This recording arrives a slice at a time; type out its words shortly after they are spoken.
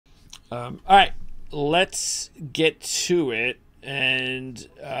All right, let's get to it, and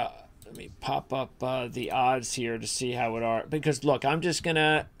let me pop up the odds here to see how it are. Because look, I'm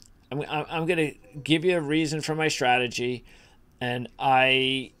gonna give you a reason for my strategy, and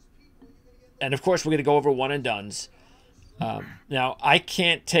of course we're gonna go over one and dones. Now I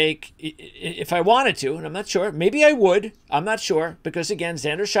can't take if I wanted to, and I'm not sure. Maybe I would. I'm not sure because again,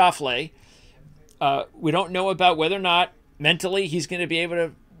 Xander Schauffele. We don't know about whether or not mentally he's going to be able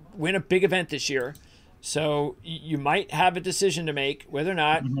to win a big event this year. So you might have a decision to make whether or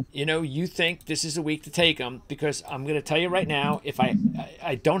not, you think this is a week to take him, because I'm going to tell you right now, if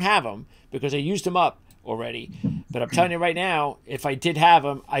I don't have him because I used him up already, but I'm telling you right now, if I did have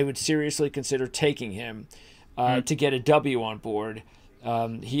him, I would seriously consider taking him to get a W on board.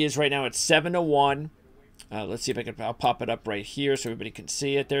 He is right now at 7-1. Let's see if I'll pop it up right here so everybody can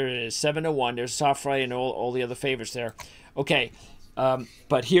see it. There it is, 7-1. There's Safra and all the other favorites there. Okay,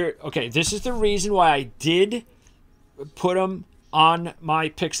 but here, okay, this is the reason why I did put him on my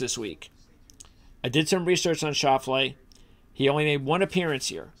picks this week. I did some research on Schauffele. He only made one appearance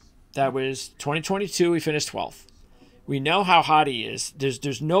here. That was 2022. He finished 12th. We know how hot he is.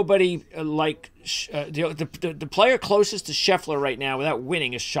 There's nobody like the player closest to Scheffler right now without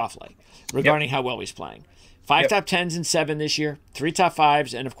winning is Schauffele, regarding how well he's playing. 5 top 10s and 7 this year, 3 top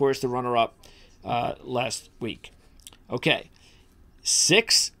 5s, and of course the runner-up last week. Okay,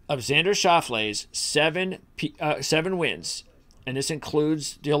 6 of Xander Schauffele's 7 wins, and this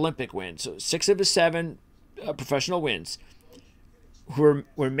includes the Olympic win. So 6 of his 7 professional wins were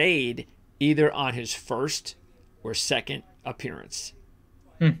made either on his first or second appearance.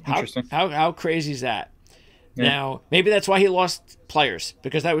 Interesting. How crazy is that? Yeah. Now, maybe that's why he lost players,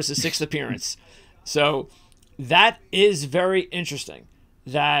 because that was his 6th appearance. So that is very interesting,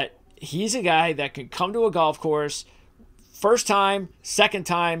 that he's a guy that can come to a golf course, first time, second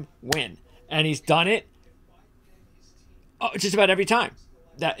time, win. And he's done it just about every time.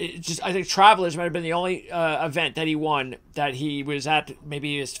 I think Travelers might have been the only event that he won that he was at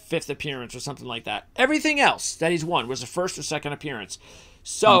maybe his 5th appearance or something like that. Everything else that he's won was a first or second appearance.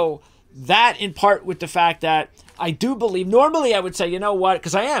 So that in part with the fact that I do believe, normally I would say, you know what,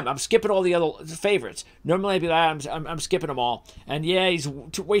 because I'm skipping all the other favorites. Normally I'd be like, I'm skipping them all. And yeah, he's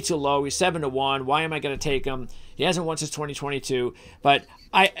way too low. He's 7-1. Why am I going to take him? He hasn't won since 2022. But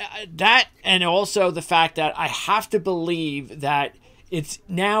that, and also the fact that I have to believe that it's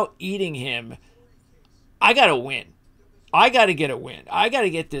now eating him. I got to win. I got to get a win. I got to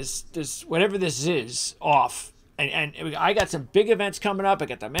get this whatever this is off. And I got some big events coming up. I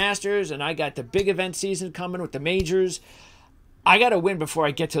got the Masters, and I got the big event season coming with the majors. I got to win before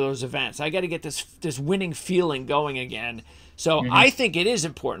I get to those events. I got to get this winning feeling going again. So I think it is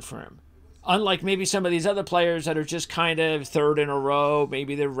important for him. Unlike maybe some of these other players that are just kind of third in a row,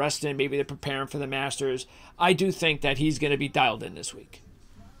 maybe they're resting, maybe they're preparing for the Masters. I do think that he's going to be dialed in this week.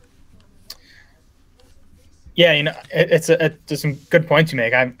 Yeah, there's some good points you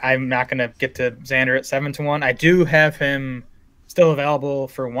make. I'm not going to get to Xander at 7-1. I do have him still available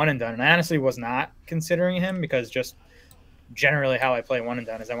for one and done, and I honestly was not considering him because just generally how I play one and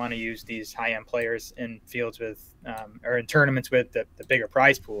done is I want to use these high-end players in fields with or in tournaments with the bigger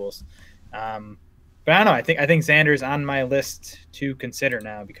prize pools. But I don't know. I think Xander's on my list to consider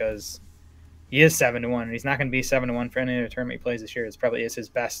now because he is 7-1, and he's not going to be 7-1 for any other tournament he plays this year. It probably is his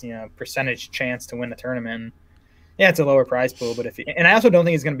best, percentage chance to win the tournament. Yeah, it's a lower prize pool, but and I also don't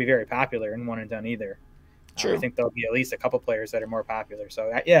think he's going to be very popular in one and done either. True. I think there'll be at least a couple players that are more popular.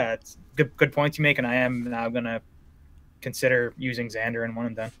 So yeah, it's good points you make, and I am now going to consider using Xander in one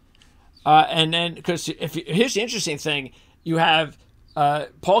and done. And then because here's the interesting thing, you have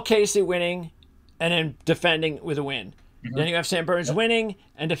Paul Casey winning and then defending with a win. Then you have Sam Burns winning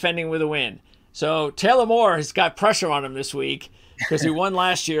and defending with a win. So Taylor Moore has got pressure on him this week because he won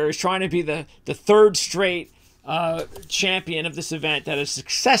last year. He's trying to be the third straight champion of this event that has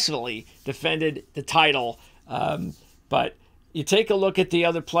successfully defended the title. But you take a look at the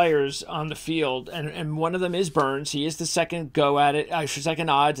other players on the field, and one of them is Burns. He is the second go at it, second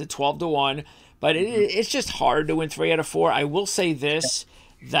odds at 12-1. But it's just hard to win 3 out of 4. I will say this,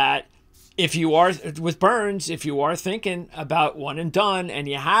 that if you are with Burns, if you are thinking about one and done and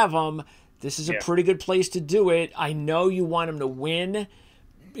you have him, this is a pretty good place to do it. I know you want him to win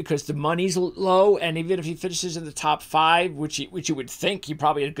because the money's low, and even if he finishes in the top 5, which you would think he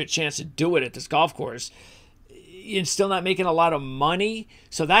probably had a good chance to do it at this golf course, you're still not making a lot of money.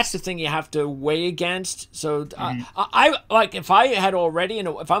 So that's the thing you have to weigh against. So I like, if I had already,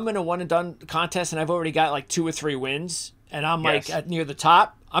 if I'm in a one and done contest and I've already got like 2 or 3 wins and I'm like at near the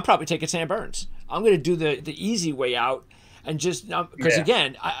top, I'm probably taking Sam Burns. I'm going to do the easy way out and just because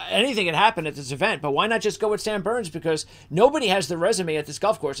again, anything can happen at this event. But why not just go with Sam Burns, because nobody has the resume at this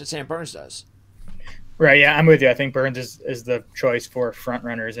golf course that Sam Burns does. Right. Yeah, I'm with you. I think Burns is the choice for front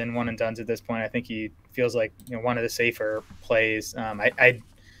runners and one and dones at this point. I think he feels like one of the safer plays. I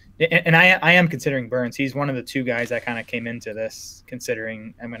am considering Burns. He's one of the two guys that kind of came into this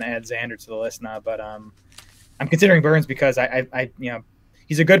considering. I'm going to add Xander to the list now, but I'm considering Burns because I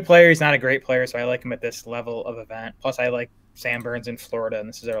he's a good player. He's not a great player, so I like him at this level of event. Plus, I like Sam Burns in Florida, and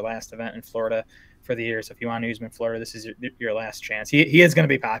this is our last event in Florida for the year. So if you want to use him in Florida, this is your last chance. He is going to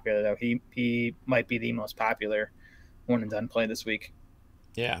be popular, though. He might be the most popular one and done play this week.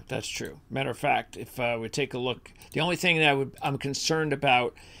 Yeah, that's true. Matter of fact, if we take a look, the only thing that I'm concerned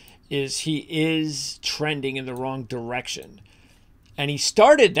about is he is trending in the wrong direction. And he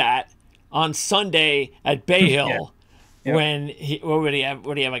started that on Sunday at Bay Hill when what would he have,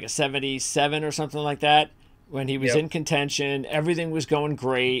 like a 77 or something like that? When he was in contention, everything was going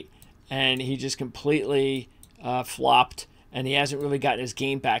great, and he just completely flopped, and he hasn't really gotten his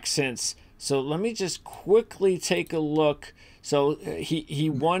game back since. So let me just quickly take a look. So he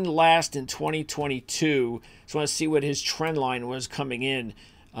won last in 2022. So I want to see what his trend line was coming in.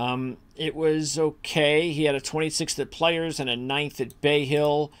 It was okay. He had a 26th at Players and a 9th at Bay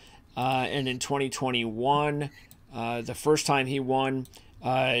Hill. And in 2021, the first time he won,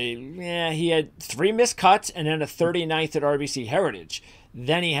 he had 3 missed cuts and then a 39th at RBC Heritage.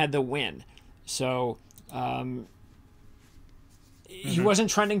 Then he had the win. So he wasn't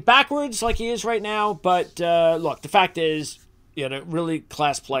trending backwards like he is right now. But look, the fact is, he had a really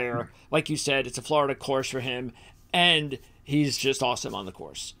class player. Like you said, it's a Florida course for him, and he's just awesome on the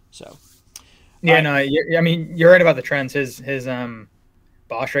course. So, you're right about the trends. His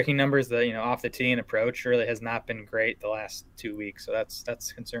ball striking numbers, the off the tee and approach, really has not been great the last 2 weeks. So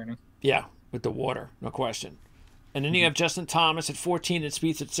that's concerning. Yeah, with the water, no question. And then you have Justin Thomas at 14 and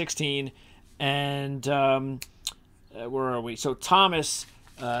Spieth at 16, and where are we? So Thomas,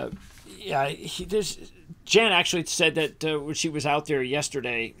 Jan actually said that when she was out there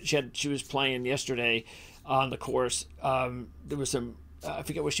yesterday, she was playing yesterday on the course. There was some I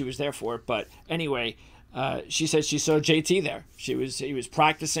forget what she was there for, but anyway, she said she saw JT there. He was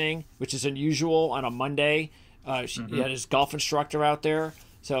practicing, which is unusual on a Monday. He had his golf instructor out there.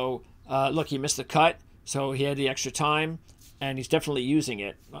 So look, he missed the cut, so he had the extra time, and he's definitely using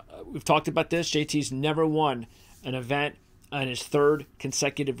it. We've talked about this. JT's never won an event on his 3rd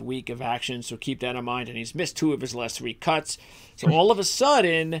consecutive week of action, so keep that in mind. And he's missed 2 of his last 3 cuts. So all of a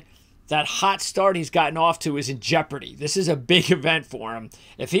sudden, that hot start he's gotten off to is in jeopardy. This is a big event for him.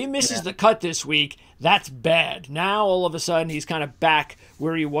 If he misses the cut this week, that's bad. Now, all of a sudden, he's kind of back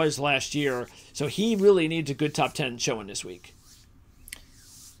where he was last year. So he really needs a good top 10 showing this week.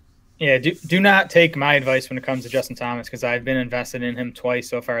 Yeah, do not take my advice when it comes to Justin Thomas, because I've been invested in him twice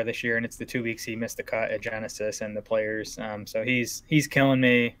so far this year, and it's the 2 weeks he missed the cut at Genesis and the Players. So he's killing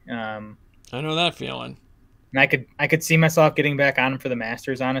me. I know that feeling. And I could see myself getting back on him for the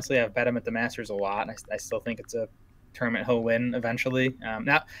Masters. Honestly, I've bet him at the Masters a lot. I still think it's a tournament he'll win eventually.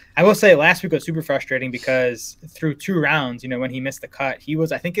 Now, I will say last week was super frustrating because through 2 rounds, when he missed the cut, he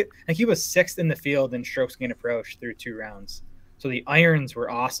was he was 6th in the field in strokes gained approach through 2 rounds. So the irons were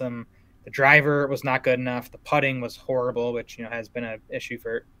awesome. The driver was not good enough. The putting was horrible, which has been an issue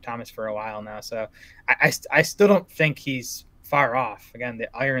for Thomas for a while now. So I still don't think he's far off. Again, the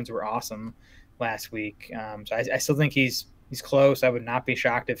irons were awesome last week. So I still think he's close. I would not be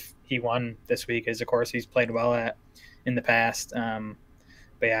shocked if he won this week, as of course he's played well at in the past. But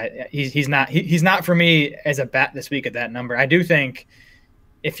yeah, he's not for me as a bet this week at that number. I do think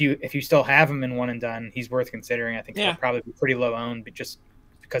if you still have him in one and done, he's worth considering. I think he'll probably be pretty low owned, but just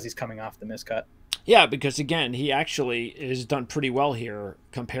because he's coming off the miscut. Yeah, because again, he actually has done pretty well here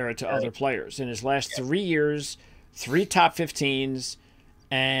compared to other players. In his last 3 years, 3 top 15s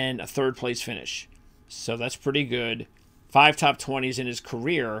and a 3rd place finish. So that's pretty good. 5 top 20s in his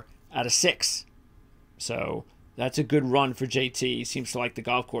career out of 6. So that's a good run for JT. He seems to like the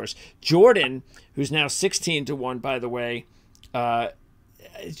golf course. Jordan, who's now 16-1, by the way,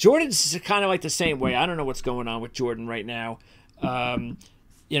 Jordan's kind of like the same way. I don't know what's going on with Jordan right now.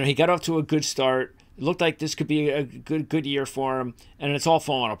 He got off to a good start. It looked like this could be a good year for him, and it's all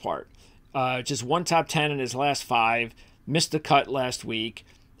falling apart. Just 1 top 10 in his last 5. Missed the cut last week.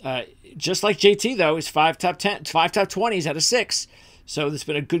 Just like JT, though, he's 5 top 20s out of 6. So this has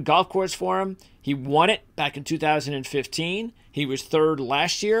been a good golf course for him. He won it back in 2015. He was 3rd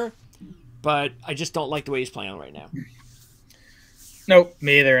last year, but I just don't like the way he's playing right now. Nope,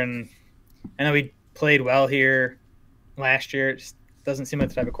 me either. And I know he played well here last year. It just doesn't seem like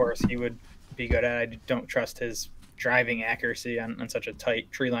the type of course he would be good at. I don't trust his driving accuracy on such a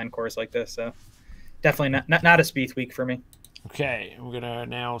tight tree line course like this. So definitely not a Spieth week for me. Okay, we're gonna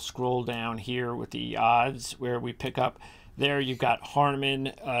now scroll down here with the odds where we pick up. There you've got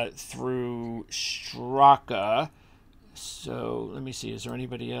Harman through Straka. So let me see. Is there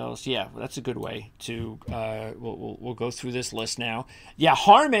anybody else? Yeah, that's a good way to. We'll go through this list now. Yeah,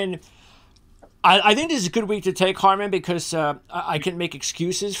 Harman. I think this is a good week to take Harman because I can make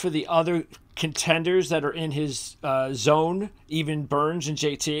excuses for the other contenders that are in his zone, even Burns and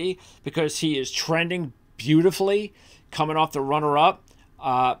JT, because he is trending beautifully, coming off the runner-up.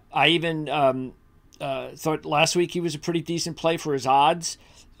 I even thought last week he was a pretty decent play for his odds.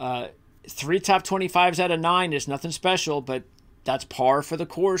 3 top 25s out of 9 is nothing special, but that's par for the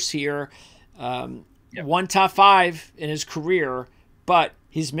course here. 1 top 5 in his career, but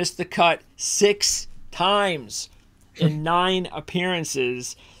he's missed the cut 6 times in 9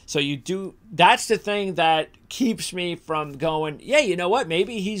 appearances. So that's the thing that keeps me from going, yeah, you know what?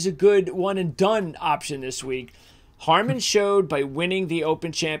 Maybe he's a good one and done option this week. Harman showed by winning the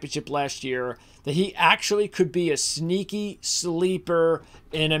Open Championship last year that he actually could be a sneaky sleeper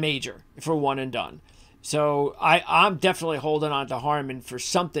in a major for one and done. So I'm definitely holding on to Harman for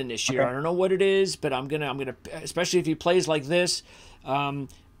something this year. I don't know what it is, but I'm gonna, especially if he plays like this.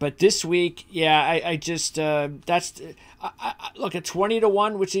 But this week, yeah, I just look at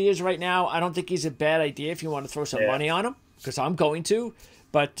 20-1, which he is right now. I don't think he's a bad idea if you want to throw some money on him, because I'm going to.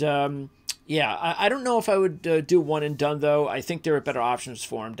 But yeah, I don't know if I would do one and done though. I think there are better options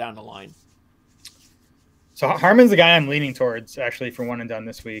for him down the line. So Harman's the guy I'm leaning towards actually for one and done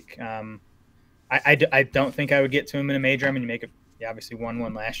this week. I don't think I would get to him in a major. I mean, he obviously won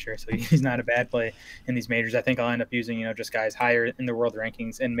one last year, so he's not a bad play in these majors. I think I'll end up using, just guys higher in the world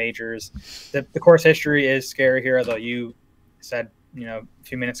rankings in majors. The course history is scary here, although you said, a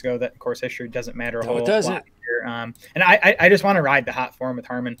few minutes ago that course history doesn't matter a whole lot here. And I just want to ride the hot form with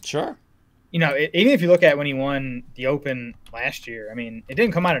Harman. Sure. Even if you look at when he won the Open last year, I mean, it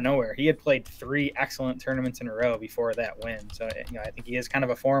didn't come out of nowhere. He had played 3 excellent tournaments in a row before that win. So, I think he is kind of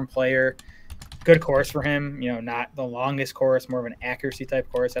a form player. Good course for him, not the longest course, more of an accuracy type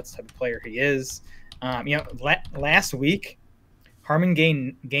course. That's the type of player he is. Last week, Harman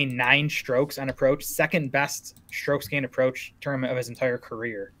gained 9 strokes on approach, second best strokes gained approach tournament of his entire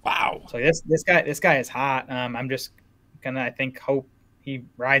career. Wow. So this guy is hot. I'm just gonna, hope he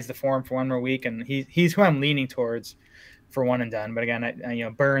rides the form for one more week, and he's who I'm leaning towards for one and done. But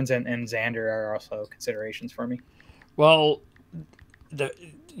again, Burns and Xander are also considerations for me. Well,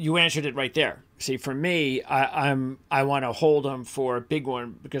 you answered it right there. See, for me, I want to hold him for a big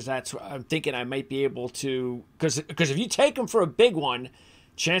one because that's what I'm thinking I might be able to. Because if you take him for a big one,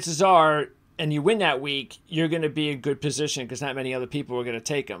 chances are, and you win that week, you're going to be in good position because not many other people are going to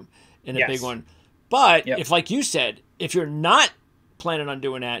take him in a big one. But if, like you said, if you're not planning on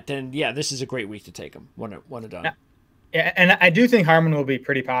doing that, then yeah, this is a great week to take him. One and done. Yeah, and I do think Harman will be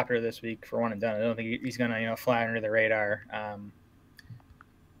pretty popular this week for one and done. I don't think he's going to fly under the radar.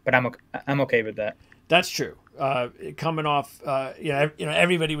 But I'm okay with that. That's true. Coming off,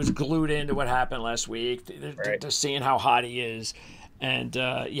 everybody was glued into what happened last week. They're seeing how hot he is, and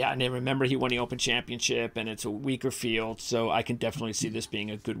and they remember he won the Open Championship, and it's a weaker field, so I can definitely see this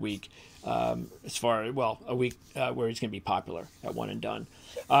being a good week. As far a week where he's going to be popular at one and done.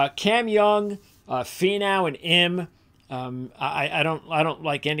 Cam Young, Finau, and Im. I don't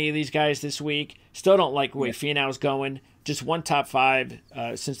like any of these guys this week. Still don't like the way Finau's going. Just 1 top 5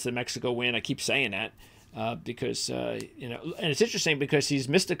 since the Mexico win. I keep saying that because, and it's interesting because he's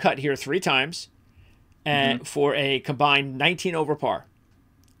missed a cut here 3 times and for a combined 19 over par.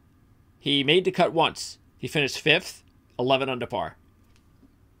 He made the cut once. He finished 5th, 11 under par.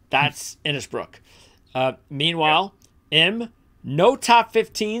 That's Innisbrook. Meanwhile, no top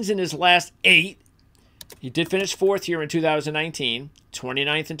 15s in his last 8. He did finish 4th here in 2019,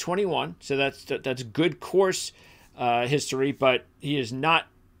 29th and 21. So that's good course history, but he is not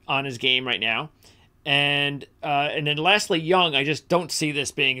on his game right now. And then lastly, Young, I just don't see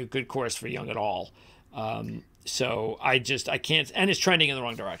this being a good course for Young at all. So I can't, and it's trending in the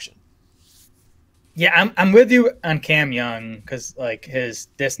wrong direction. Yeah, I'm with you on Cam Young because his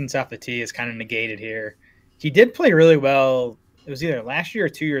distance off the tee is kind of negated here. He did play really well. It was either last year or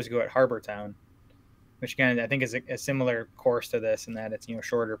 2 years ago at Harbor Town, which again I think is a similar course to this in that it's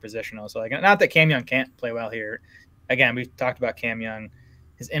shorter positional. So not that Cam Young can't play well here. Again, we've talked about Cam Young,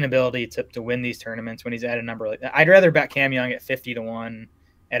 his inability to win these tournaments when he's at a number like that. I'd rather bet Cam Young at 50-1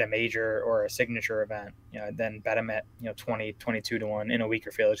 at a major or a signature event, than bet him at 20, 22-1 in a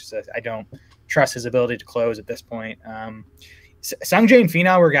weaker field. It's just I don't trust his ability to close at this point. Sungjae and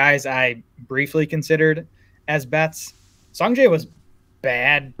Finau were guys I briefly considered as bets. Sungjae was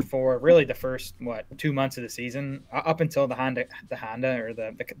bad for really the first 2 months of the season up until the Honda or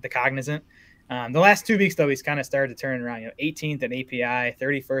the Cognizant. The last 2 weeks though, he's kind of started to turn around. 18th at API,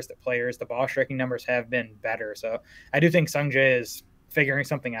 31st at Players. The ball striking numbers have been better, so I do think Sungjae is figuring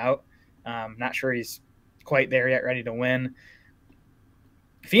something out. Not sure he's quite there yet, ready to win.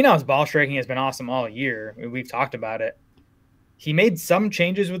 Finau's ball striking has been awesome all year. We've talked about it. He made some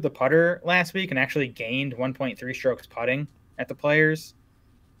changes with the putter last week and actually gained 1.3 strokes putting at the Players.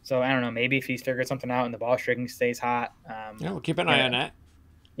 So I don't know, maybe if he's figured something out and the ball striking stays hot. Yeah, we'll keep an eye on that.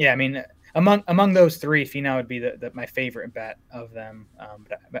 Yeah, I mean, among those three, Finau would be my favorite bet of them.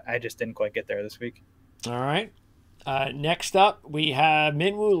 But I just didn't quite get there this week. All right. Next up, we have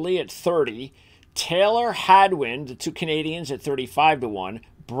Minwoo Lee at 30, Taylor Hadwin, the two Canadians, at 35 to 1,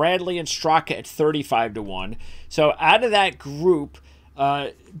 Bradley and Straka at 35 to 1. So out of that group,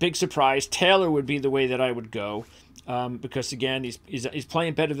 big surprise, Taylor would be the way that I would go, because again, he's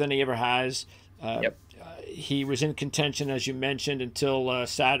playing better than he ever has. Yep. He was in contention, as you mentioned, until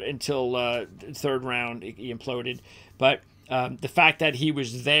third round. He imploded, but the fact that he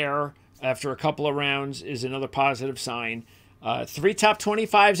was there after a couple of rounds is another positive sign. 3 top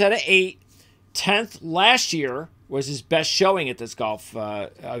 25s out of 8. 10th last year was his best showing at this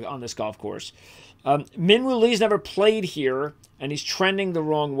on this golf course. Minwoo Lee's never played here, and he's trending the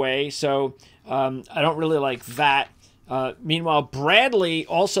wrong way, so I don't really like that. Meanwhile, Bradley,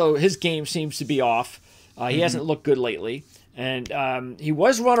 also, his game seems to be off. He hasn't looked good lately. And he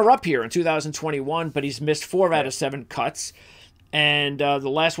was runner-up here in 2021, but he's missed 4 out of 7 cuts. And the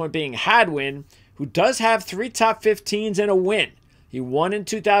last one being Hadwin, who does have 3 top 15s and a win. He won in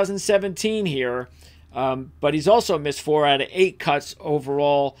 2017 here, but he's also missed 4 out of 8 cuts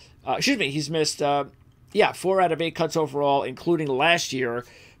overall. He's missed 4 out of 8 cuts overall, including last year.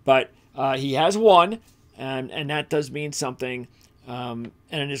 But he has won, and that does mean something. And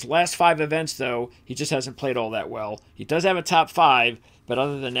in his last 5 events, though, he just hasn't played all that well. He does have a top 5, but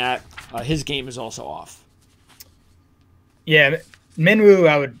other than that, his game is also off. Yeah, Minwoo,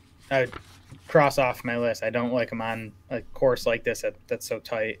 I would cross off my list. I don't like him on a course like this that's so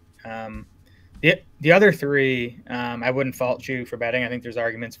tight. The other 3, I wouldn't fault you for betting. I think there's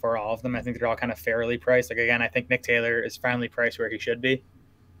arguments for all of them. I think they're all kind of fairly priced. Like, again, I think Nick Taylor is finally priced where he should be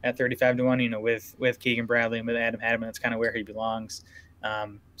at 35 to 1. With Keegan Bradley and with Adam Hadwin, that's kind of where he belongs.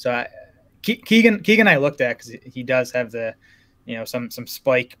 Keegan I looked at because he does have the some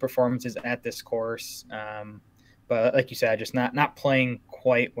spike performances at this course. But like you said, just not playing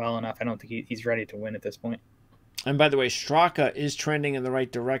quite well enough. I don't think he's ready to win at this point. And by the way, Straka is trending in the right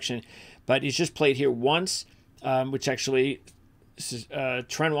direction, but he's just played here once, which actually,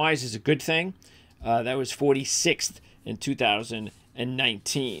 trend-wise, is a good thing. That was 46th in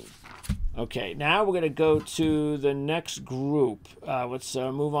 2019. Okay, now we're going to go to the next group. Let's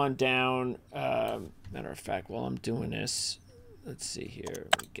move on down. Matter of fact, while I'm doing this, let's see here.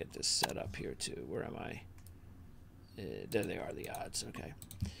 Let me get this set up here, too. Where am I? There they are, the odds. Okay.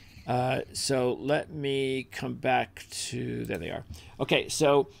 So let me come back to, there they are. Okay,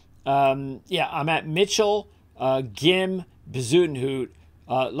 so I'm at Mitchell, Gim, Bezuidenhout.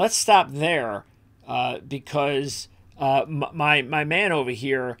 Let's stop there because my man over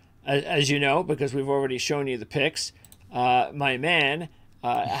here, as you know, because we've already shown you the picks, my man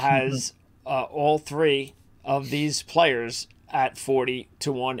has all 3 of these players at 40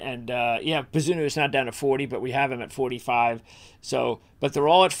 to 1, and Bezuidenhout is not down to 40, but we have him at 45. So, but they're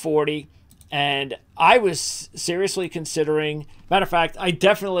all at 40, and I was seriously considering. Matter of fact, I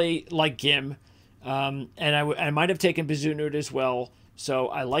definitely like Gim, and I might have taken Bezuidenhout as well. So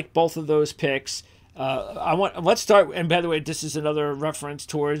I like both of those picks. Let's start. And by the way, this is another reference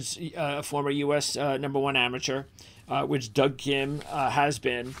towards a former U.S. #1 amateur, which Doug Gim has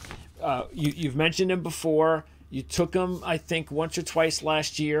been. You've mentioned him before. You took him, I think, once or twice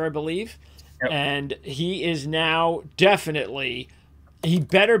last year, I believe. Yep. And he is now definitely, he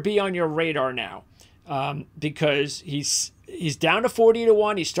better be on your radar now, because he's down to 40 to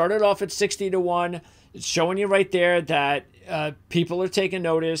 1. He started off at 60 to 1. It's showing you right there that people are taking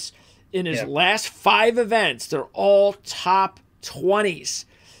notice. In his last 5 events, they're all top 20s.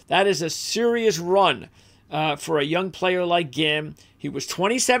 That is a serious run for a young player like Gim. He was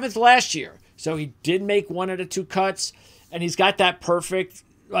 27th last year. So he did make 1 out of 2 cuts, and he's got that perfect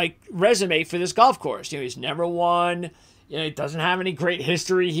resume for this golf course. He's never won. He doesn't have any great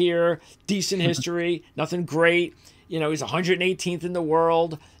history here. Decent history, nothing great. He's 118th in the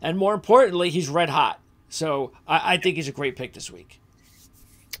world, and more importantly, he's red hot. So I think he's a great pick this week.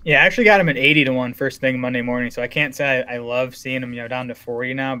 Yeah, I actually got him at 80 to 1 first thing Monday morning, so I can't say I love seeing him down to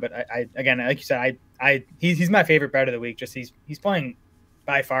 40 now. But I again, like you said, he's my favorite bet of the week. Just he's playing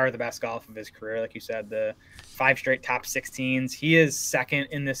by far the best golf of his career. Like you said, the 5 straight top 16s. He is second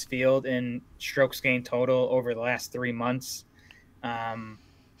in this field in strokes gained total over the last 3 months.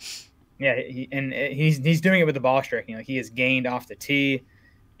 He's doing it with the ball striking. Like he has gained off the tee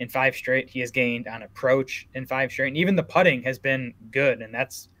in 5 straight. He has gained on approach in 5 straight. And even the putting has been good. And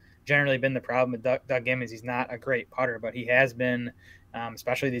that's generally been the problem with Doug Ghim, is he's not a great putter, but he has been,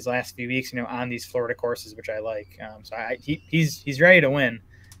 especially these last few weeks, on these Florida courses, which I like. He's ready to win.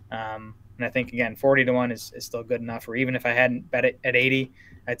 And I think, again, 40-1 is still good enough, or even if I hadn't bet it at 80,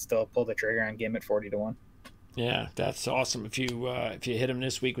 I'd still pull the trigger on Ghim at 40-1. Yeah, that's awesome. If you hit him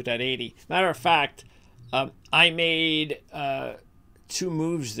this week with that 80. Matter of fact, I made 2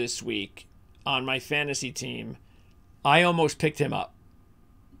 moves this week on my fantasy team. I almost picked him up.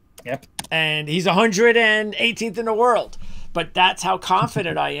 Yep. And he's 118th in the world. But that's how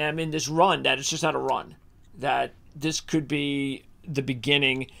confident I am in this run, that it's just not a run. That this could be the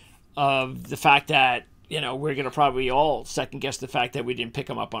beginning of the fact that, we're going to probably all second guess the fact that we didn't pick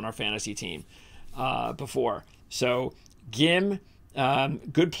him up on our fantasy team before. So Ghim,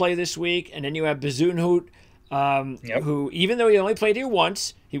 good play this week. And then you have Bazunhout, who, even though he only played here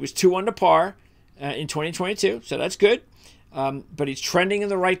once, he was 2 under par in 2022. So that's good. But he's trending in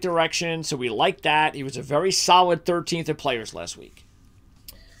the right direction, so we like that. He was a very solid 13th at Players last week.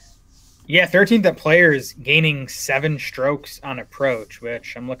 Yeah, 13th at Players, gaining 7 strokes on approach,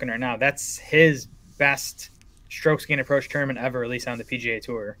 which I'm looking right now. That's his best strokes gain approach tournament ever, at least on the PGA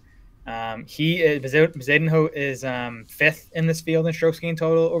Tour. Bazunhout is 5th in this field in strokes gain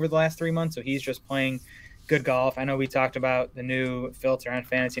total over the last 3 months, so he's just playing good golf. I know we talked about the new filter on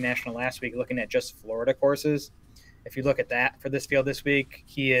Fantasy National last week, looking at just Florida courses. If you look at that for this field this week,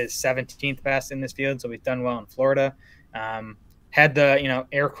 he is 17th best in this field, so he's done well in Florida. Had the,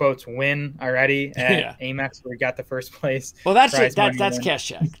 air quotes, win already at Amex, where he got the first place. Well, that's it. That's cash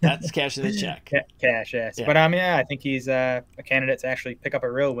check. That's cash in the check. Cash, yes. Yeah. But, I think he's a candidate to actually pick up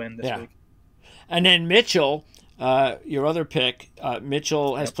a real win this week. And then Mitchell, your other pick,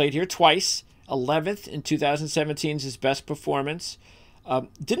 Mitchell has played here twice. 11th in 2017 is his best performance.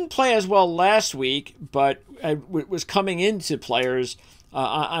 Didn't play as well last week, but was coming into Players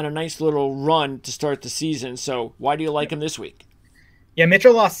on a nice little run to start the season. So why do you like him this week? Yeah,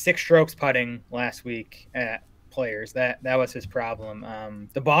 Mitchell lost 6 strokes putting last week at Players. That was his problem.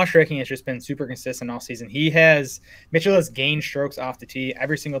 The ball striking has just been super consistent all season. Mitchell has gained strokes off the tee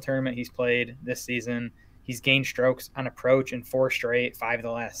every single tournament he's played this season. He's gained strokes on approach in 4 straight, 5 of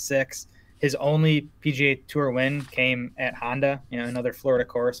the last 6. His only PGA Tour win came at Honda, another Florida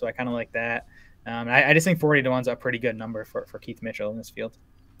course, so I kind of like that. I just think 40-1 is a pretty good number for Keith Mitchell in this field.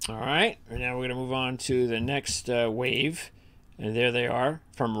 All right, and now we're going to move on to the next wave, and there they are,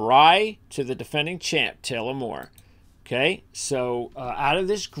 from Rye to the defending champ, Taylor Moore. Okay, so out of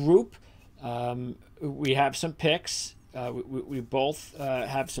this group, we have some picks. We both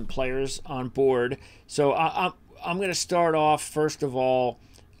have some players on board. So I'm going to start off, first of all,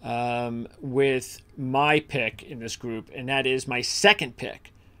 with my pick in this group, and that is my second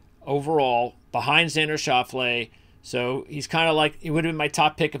pick overall behind Xander Schauffele. So he's kind of like, he would have been my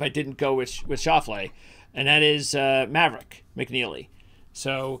top pick if I didn't go with Schauffele, and that is Maverick McNeely.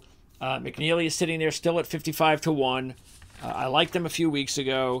 So McNeely is sitting there still at 55-1. I liked him a few weeks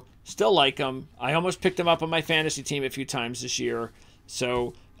ago, still like him. I almost picked him up on my fantasy team a few times this year.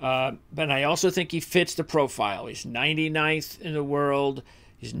 So, but I also think he fits the profile. He's 99th in the world.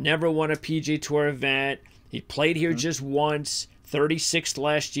 He's never won a PGA Tour event. He played here just once, 36th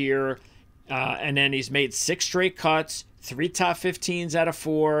last year. And then he's made 6 straight cuts, 3 top 15s out of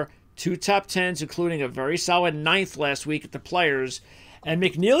 4, 2 top 10s, including a very solid 9th last week at the Players. And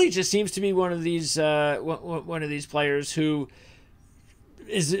McNeely just seems to be one of these players who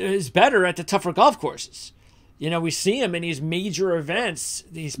is better at the tougher golf courses. We see him in these major events.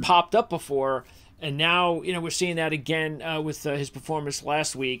 He's popped up before. And now, we're seeing that again with his performance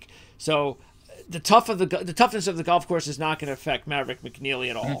last week. So the toughness of the golf course is not going to affect Maverick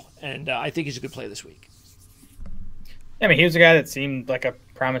McNeely at all. And I think he's a good play this week. He was a guy that seemed like a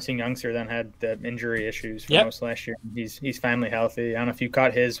promising youngster, then had the injury issues for most last year. He's finally healthy. I don't know if you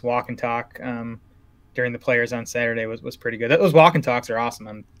caught his walk and talk during the Players on Saturday was pretty good. Those walk and talks are awesome.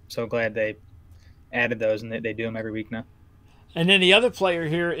 I'm so glad they added those, and they do them every week now. And then the other player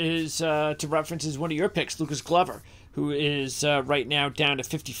here is, to reference, is one of your picks, Lucas Glover, who is right now down to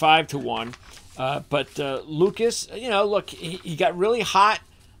 55-1. But Lucas, look, he got really hot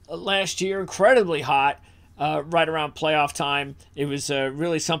last year, incredibly hot, right around playoff time. It was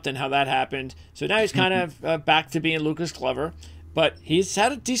really something how that happened. So now he's kind of back to being Lucas Glover. but he's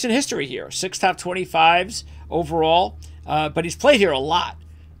had a decent history here. 6 top 25s overall, but he's played here a lot.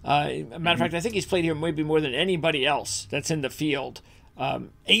 Matter of fact, I think he's played here maybe more than anybody else that's in the field.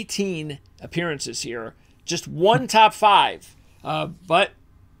 18 appearances here, just 1 top 5. But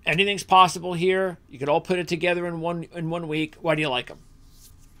anything's possible here. You could all put it together in one week. Why do you like him?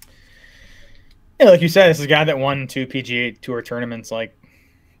 Yeah, like you said, this is a guy that won 2 PGA Tour tournaments like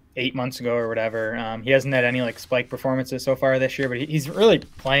 8 months ago or whatever. He hasn't had any like spike performances so far this year, but he's really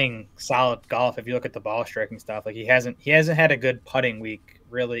playing solid golf. If you look at the ball striking stuff, like he hasn't had a good putting week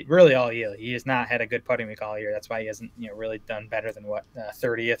really all year. He has not had a good putting week all year. That's why he hasn't really done better than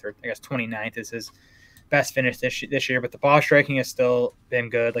 30th or I guess 29th is his best finish this year. But the ball striking has still been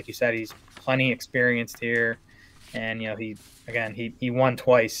good. Like you said, he's plenty experienced here, and he won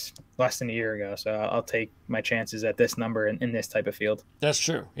twice less than a year ago. So I'll take my chances at this number in this type of field. That's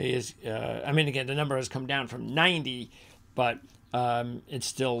true. He is. I mean, again, the number has come down from 90, but it's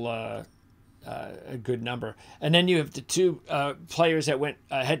still a good number. And then you have the 2 players that went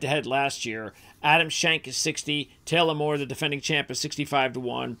head-to-head last year. Adam Schenk is 60. Taylor Moore, the defending champ, is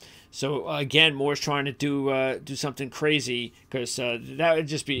 65-1. So again, Moore's trying to do something crazy because that would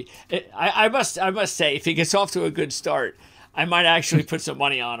just be. I must say, if he gets off to a good start, I might actually put some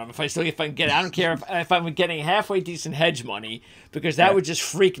money on him. If I can get, I don't care if I'm getting halfway decent hedge money, because that would just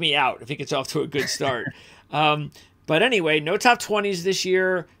freak me out if he gets off to a good start. But anyway, no top 20s this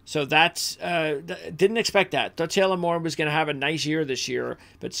year, so that's didn't expect that. Thought Taylor Moore was going to have a nice year this year,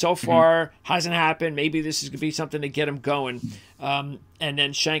 but so far hasn't happened. Maybe this is going to be something to get him going. And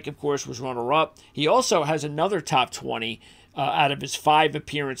then Schenk, of course, was runner-up. He also has another top 20 out of his 5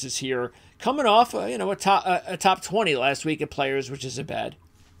 appearances here, coming off a top 20 last week at Players, which isn't bad.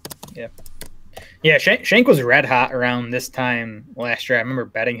 Yeah, Schenk was red hot around this time last year. I remember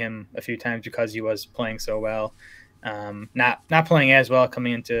betting him a few times because he was playing so well. Not playing as well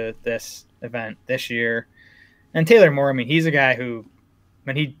coming into this event this year. And Taylor Moore, I mean, he's a guy who,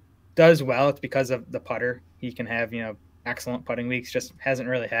 when he does well, it's because of the putter. He can have, excellent putting weeks, just hasn't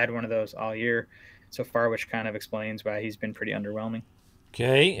really had one of those all year so far, which kind of explains why he's been pretty underwhelming.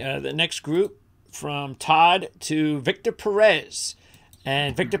 Okay, the next group from Todd to Victor Perez.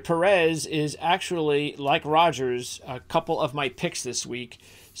 And Victor Perez is actually, like Rogers, a couple of my picks this week.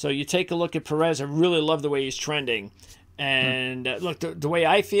 So you take a look at Perez. I really love the way he's trending. And look, the way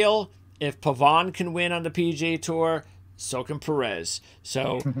I feel, if Pavon can win on the PGA Tour, so can Perez.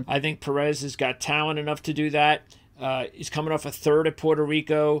 So I think Perez has got talent enough to do that. He's coming off a 3rd at Puerto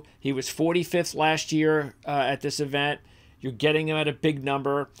Rico. He was 45th last year at this event. You're getting him at a big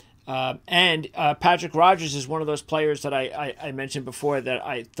number. And Patrick Rogers is one of those players that I mentioned before that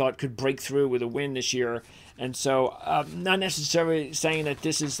I thought could break through with a win this year. And so not necessarily saying that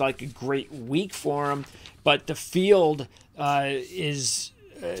this is like a great week for him, but the field is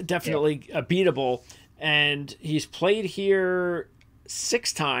definitely beatable. And he's played here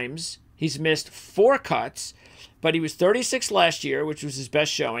 6 times. He's missed 4 cuts, but he was 36 last year, which was his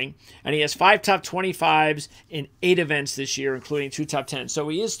best showing. And he has 5 top 25s in 8 events this year, including 2 top 10s. So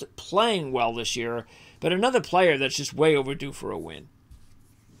he is playing well this year, but another player that's just way overdue for a win.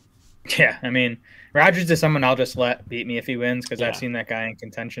 Yeah, I mean, Rogers is someone I'll just let beat me if he wins, because I've seen that guy in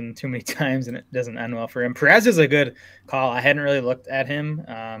contention too many times and it doesn't end well for him. Perez is a good call. I hadn't really looked at him.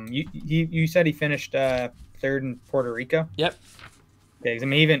 You said he finished 3rd in Puerto Rico? Yep. Yeah,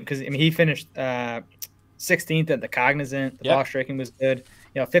 he finished 16th at the Cognizant. The ball striking was good.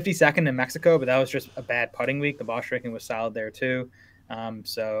 52nd in Mexico, but that was just a bad putting week. The ball striking was solid there too.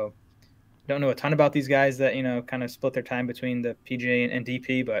 So don't know a ton about these guys that kind of split their time between the PGA and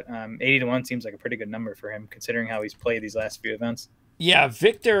DP, but 80-1 seems like a pretty good number for him considering how he's played these last few events. Yeah,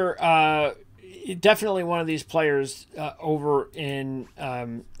 Victor, definitely one of these players over in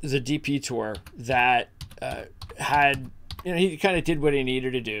the DP Tour that had he kind of did what he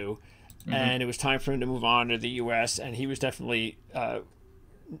needed to do. And it was time for him to move on to the U.S., and he was definitely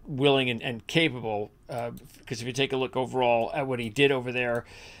willing and capable, because if you take a look overall at what he did over there,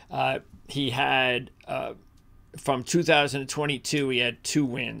 he had, from 2022, he had 2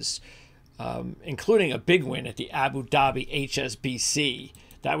 wins, including a big win at the Abu Dhabi HSBC.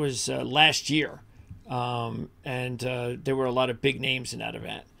 That was last year, and there were a lot of big names in that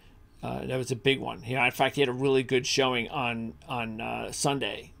event. That was a big one. In fact, he had a really good showing on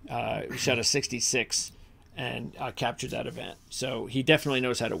Sunday. He shot a 66 and captured that event. So he definitely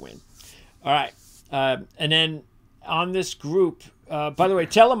knows how to win. All right. And then on this group, by the way,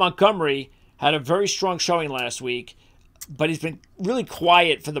 Taylor Montgomery had a very strong showing last week, but he's been really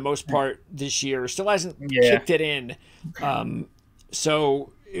quiet for the most part this year. Still hasn't kicked it in.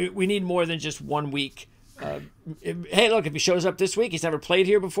 So we need more than just 1 week Hey, look, if he shows up this week, he's never played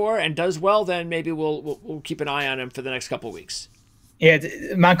here before and does well, then maybe we'll keep an eye on him for the next couple of weeks. Yeah,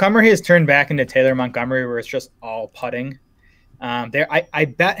 Montgomery has turned back into Taylor Montgomery, where it's just all putting. I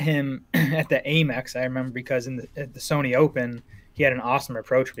bet him at the Amex. I remember because at the Sony Open, he had an awesome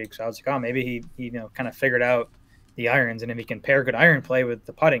approach week. So I was like, oh, maybe he kind of figured out the irons, and if he can pair good iron play with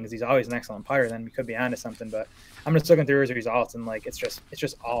the putting, because he's always an excellent putter, then we could be onto something. But I'm just looking through his results, and like it's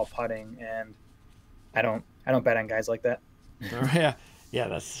just all putting, and I don't bet on guys like that. Yeah,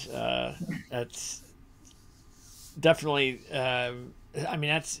 that's definitely. I mean,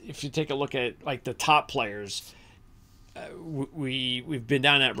 that's if you take a look at like the top players. We've been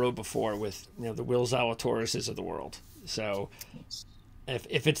down that road before with the Will Zalatoris of the world. So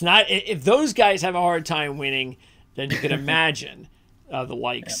if those guys have a hard time winning, then you can imagine the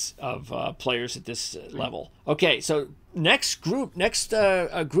likes of players at this level. Okay, so next group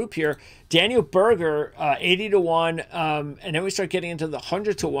here, Daniel Berger, 80-1, and then we start getting into the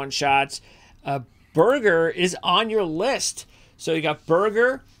 100-1 shots. Berger is on your list, so you got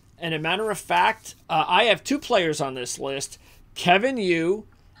Berger. And a matter of fact, I have two players on this list, Kevin Yu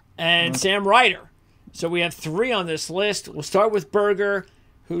and Sam Ryder. So we have three on this list. We'll start with Berger,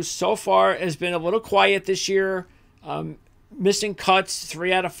 who so far has been a little quiet this year, missing cuts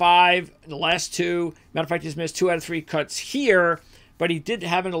 3 out of 5 in the last 2. Matter of fact, he's missed 2 out of 3 cuts here, but he did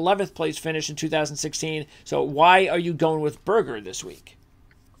have an 11th place finish in 2016. So why are you going with Berger this week?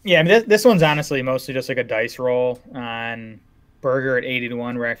 Yeah, I mean, this one's honestly mostly just like a dice roll on Berger at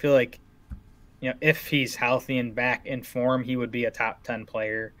 80-1, where I feel like, if he's healthy and back in form, he would be a top 10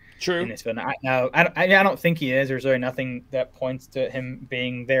 player. True. In this field. Now, I don't think he is. There's really nothing that points to him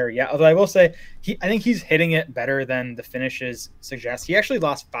being there yet. Although I will say, I think he's hitting it better than the finishes suggest. He actually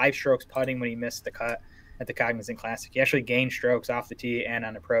lost 5 strokes putting when he missed the cut at the Cognizant Classic. He actually gained strokes off the tee and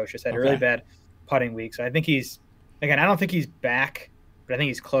on approach. Just had a really bad putting week. So I think I don't think he's back, but I think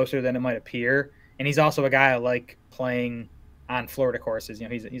he's closer than it might appear. And he's also a guy I like playing on Florida courses.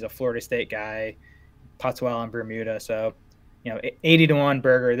 He's a Florida State guy, putts well in Bermuda. So, 80-1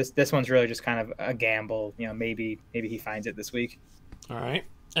 Berger. This one's really just kind of a gamble. Maybe he finds it this week. All right.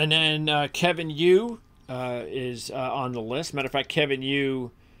 And then Kevin Yu is on the list. Matter of fact, Kevin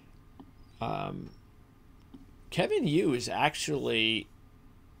Yu is actually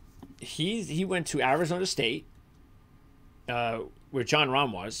he went to Arizona State, where John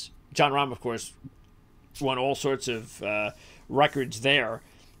Rahm was. John Rahm, of course, won all sorts of records there,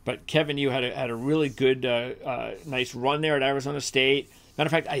 but Kevin Yu had a really good, nice run there at Arizona State. Matter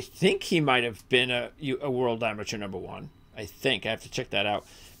of fact, I think he might have been a world amateur number 1. I think I have to check that out,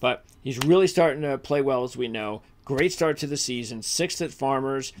 but he's really starting to play well, as we know. Great start to the season. 6th at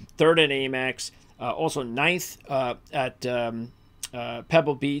Farmers, 3rd at Amex, also 9th at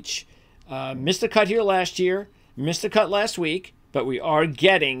Pebble Beach. Missed the cut here last year, missed the cut last week, but we are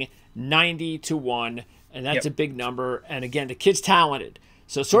getting 90-1. And that's a big number. And again, the kid's talented.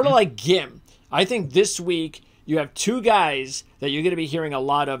 So sort of like Gim, I think this week you have 2 guys that you're going to be hearing a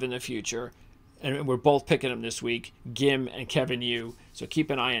lot of in the future. And we're both picking them this week, Gim and Kevin Yu. So keep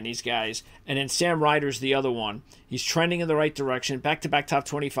an eye on these guys. And then Sam Ryder's the other one. He's trending in the right direction. Back-to-back top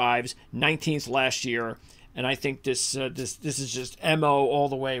 25s, 19th last year. And I think this is just MO all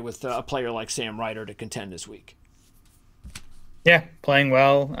the way with a player like Sam Ryder to contend this week. Yeah, playing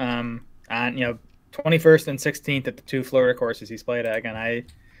well. On 21st and 16th at the 2 Florida courses he's played at. Again, I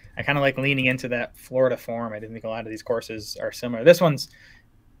kind of like leaning into that Florida form. I didn't think a lot of these courses are similar. This one's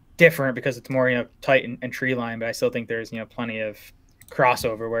different because it's more tight and tree line, but I still think there's plenty of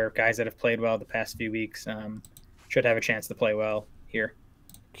crossover where guys that have played well the past few weeks should have a chance to play well here.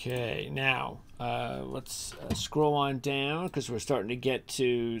 Okay, now let's scroll on down because we're starting to get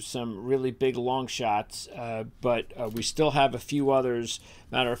to some really big long shots, but we still have a few others.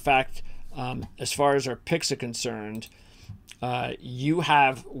 Matter of fact, as far as our picks are concerned, you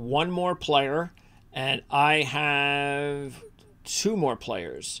have 1 more player and I have 2 more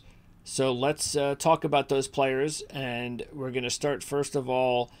players. So let's talk about those players, and we're going to start first of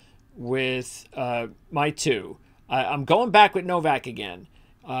all with my 2. I'm going back with Novak again,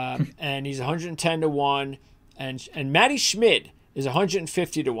 and he's 110-1, and Matty Schmid is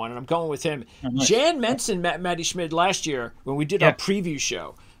 150-1, and I'm going with him. Nice. Jan mentioned Matty Schmid last year when we did our preview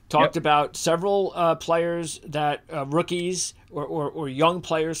show. Talked about several players that rookies or young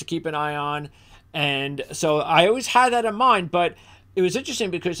players to keep an eye on. And so I always had that in mind, but it was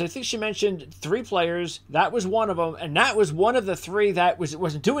interesting because I think she mentioned 3 players. That was one of them, and that was one of the 3 that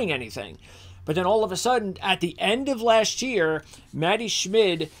wasn't doing anything. But then all of a sudden, at the end of last year, Matty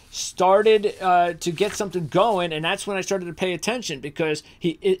Schmid started to get something going, and that's when I started to pay attention, because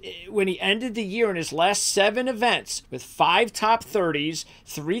when he ended the year in his last 7 events with 5 top 30s,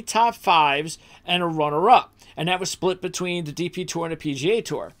 3 top 5s, and a runner-up. And that was split between the DP Tour and the PGA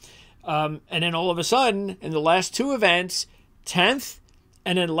Tour. And then all of a sudden, in the last 2 events, 10th,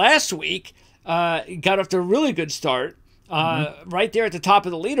 and then last week, got off to a really good start, right there at the top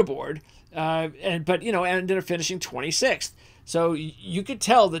of the leaderboard. But ended up finishing 26th. So you could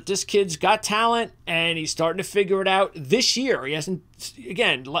tell that this kid's got talent, and he's starting to figure it out this year. He hasn't,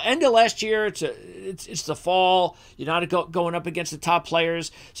 again, end of last year. It's the fall. You're not going up against the top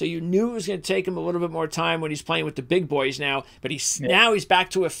players, so you knew it was going to take him a little bit more time when he's playing with the big boys now. But now he's back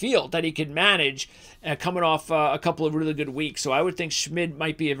to a field that he can manage, coming off a couple of really good weeks. So I would think Schmid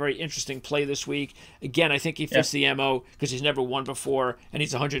might be a very interesting play this week. Again, I think he fits the MO because he's never won before, and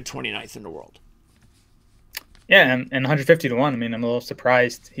he's 129th in the world. Yeah, and 150 to 1. I mean, I'm a little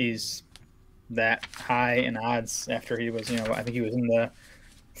surprised he's that high in odds after he was, I think he was in the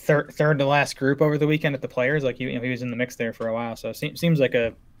third to last group over the weekend at the Players. Like he was in the mix there for a while. So it seems like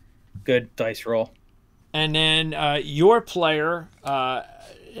a good dice roll. And then your player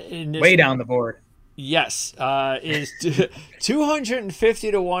way down the board. Yes, is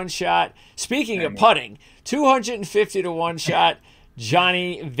 250 to 1 shot. Speaking of putting, 250 to 1 shot.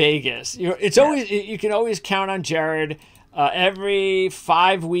 Johnny Vegas. It's always, you can always count on Jared every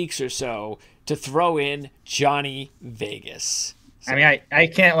 5 weeks or so to throw in Johnny Vegas. So, I mean, I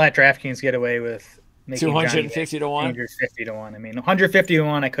can't let DraftKings get away with making 250 to 1. 250 to 1. I mean, 150 to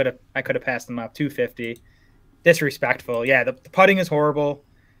 1. I could have passed them up. 250. Disrespectful. Yeah, the putting is horrible.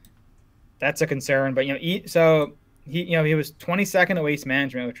 That's a concern. But he was 22nd at Waste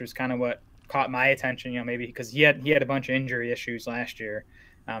Management, which was kind of what caught my attention, maybe because he had a bunch of injury issues last year.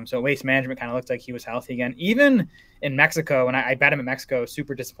 So Waste Management kind of looked like he was healthy again. Even in Mexico, when I bet him in Mexico,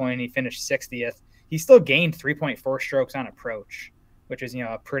 super disappointing. He finished 60th. He still gained 3.4 strokes on approach, which is,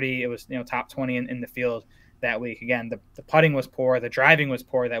 it was top 20 in the field that week. Again, the putting was poor. The driving was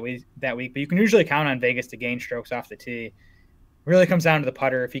poor that week. But you can usually count on Vegas to gain strokes off the tee. Really comes down to the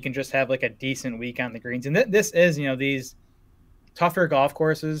putter. If he can just have like a decent week on the greens. And this is, these tougher golf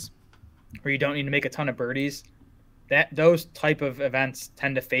courses where you don't need to make a ton of birdies, those type of events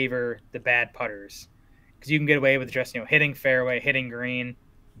tend to favor the bad putters, because you can get away with just hitting fairway, hitting green,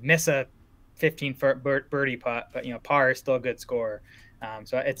 miss a 15-foot birdie putt, but par is still a good score.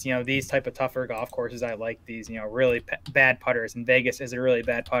 So it's these type of tougher golf courses. I like these really bad putters, and Vegas is a really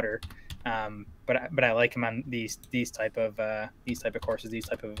bad putter. But I like him on these type of courses, these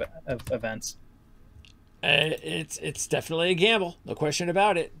type of events. It's definitely a gamble, no question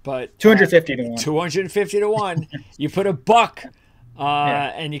about it. But 250 to 1. 250 to 1. You put a buck,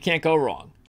 and you can't go wrong.